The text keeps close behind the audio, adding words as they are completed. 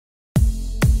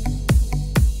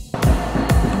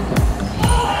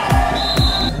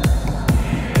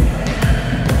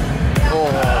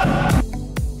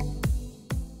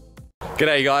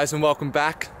G'day guys and welcome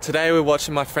back. Today we're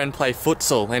watching my friend play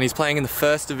futsal and he's playing in the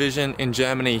first division in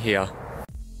Germany here.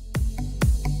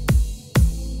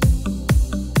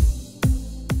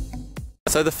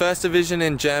 So the first division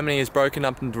in Germany is broken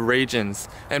up into regions,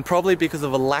 and probably because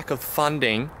of a lack of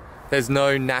funding, there's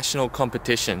no national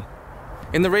competition.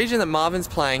 In the region that Marvin's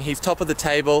playing, he's top of the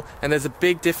table and there's a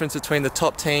big difference between the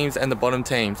top teams and the bottom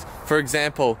teams. For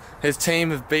example, his team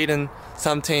have beaten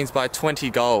some teams by 20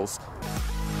 goals.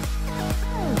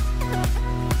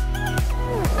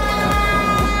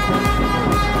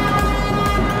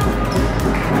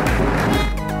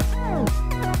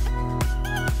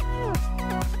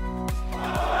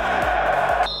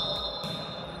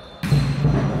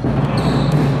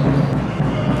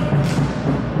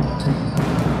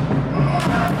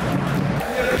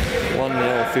 One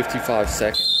nil, 55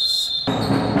 seconds.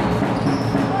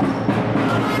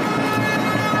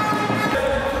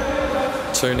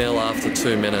 2-0 after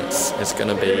 2 minutes. It's going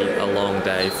to be a long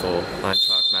day for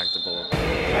Eintracht Magdeburg.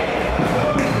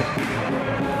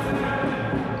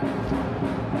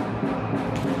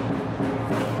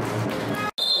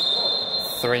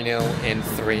 3-0 in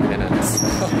 3 minutes.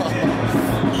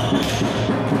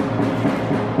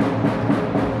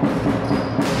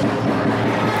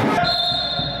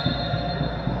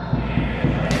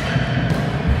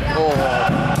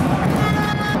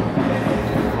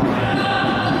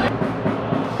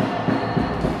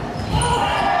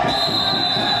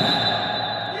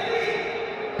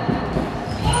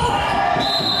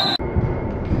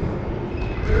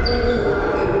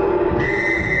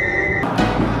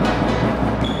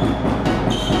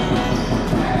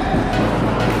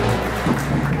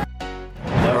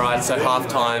 So half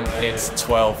time, it's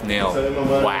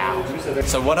 12-0. Wow.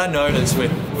 So what I noticed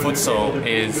with futsal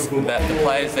is that the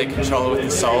players, they control it with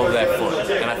the sole of their foot,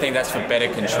 and I think that's for better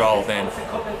control than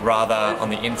rather on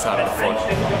the inside of the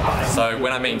foot. So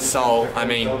when I mean sole, I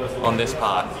mean on this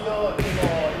part.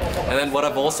 And then what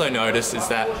I've also noticed is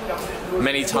that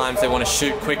many times they want to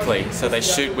shoot quickly, so they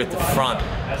shoot with the front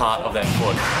part of their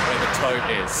foot, where the toe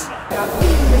is.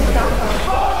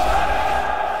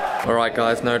 Alright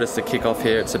guys, notice the kickoff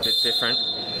here, it's a bit different.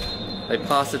 They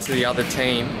pass it to the other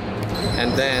team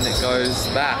and then it goes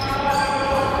back.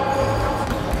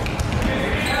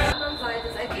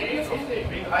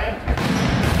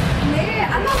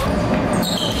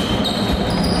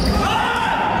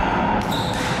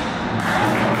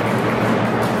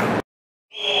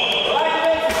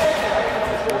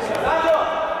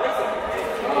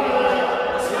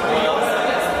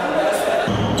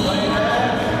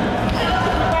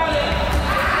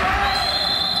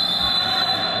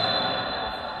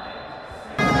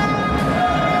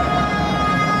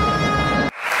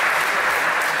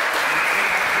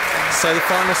 So the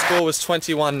final score was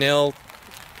 21-0,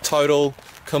 total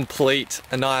complete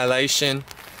annihilation.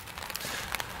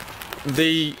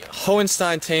 The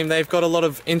Hohenstein team, they've got a lot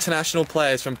of international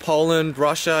players from Poland,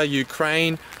 Russia,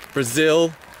 Ukraine,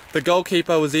 Brazil. The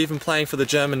goalkeeper was even playing for the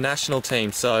German national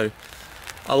team, so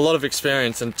a lot of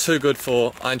experience and too good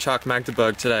for Eintracht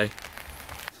Magdeburg today.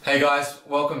 Hey guys,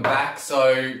 welcome back.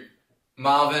 So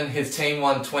Marvin, his team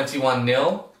won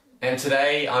 21-0. And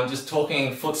today I'm just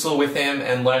talking futsal with him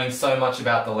and learning so much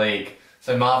about the league.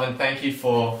 So Marvin, thank you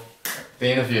for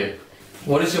the interview.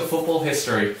 What is your football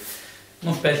history?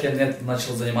 Ну, в 5 лет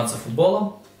начал заниматься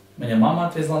футболом. Меня мама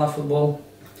отвезла на футбол.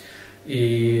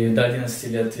 И до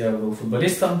 11 лет я был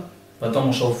футболистом. Потом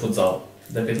ушел в футзал.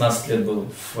 До 15 лет был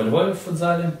во Львове в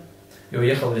футзале. И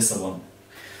уехал в Лиссабон.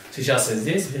 Сейчас я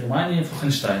здесь, в Германии, в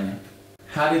Хохенштайне.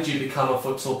 How did you become a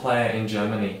futsal player in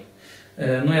Germany?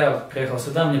 Ну, я приехал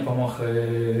сюда, мне помог,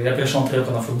 я пришел на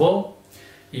тренировку на футбол,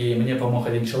 и мне помог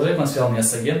один человек, он свел меня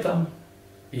с агентом,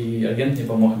 и агент мне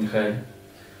помог, Михаил,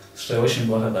 что я очень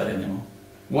благодарен ему.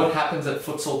 What happens at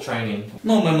futsal training?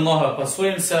 Ну, мы много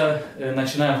пасуемся,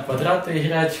 начинаем в квадраты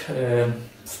играть,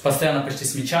 постоянно почти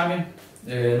с мячами,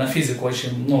 на физику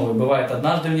очень, ну, бывает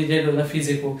однажды в неделю на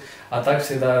физику, а так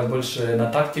всегда больше на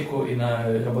тактику и на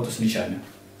работу с мячами.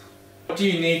 What do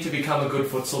you need to become a good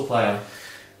futsal player?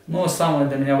 Ну, самое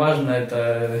для меня важное —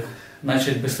 это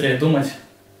начать быстрее думать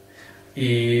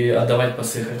и отдавать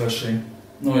пасы хорошие.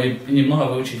 Ну и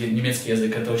немного выучить немецкий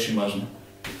язык, это очень важно.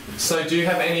 So, do you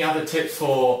have any other tips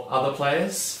for other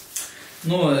players?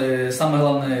 Ну, самое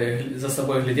главное — за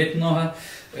собой глядеть много,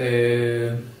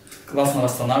 классно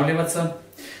восстанавливаться,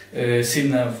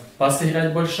 сильно в пасы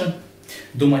играть больше,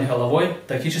 думать головой,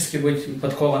 тактически быть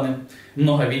подкованным.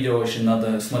 Много видео очень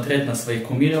надо смотреть на своих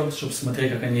кумиров, чтобы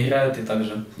смотреть, как они играют, и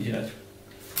также играть.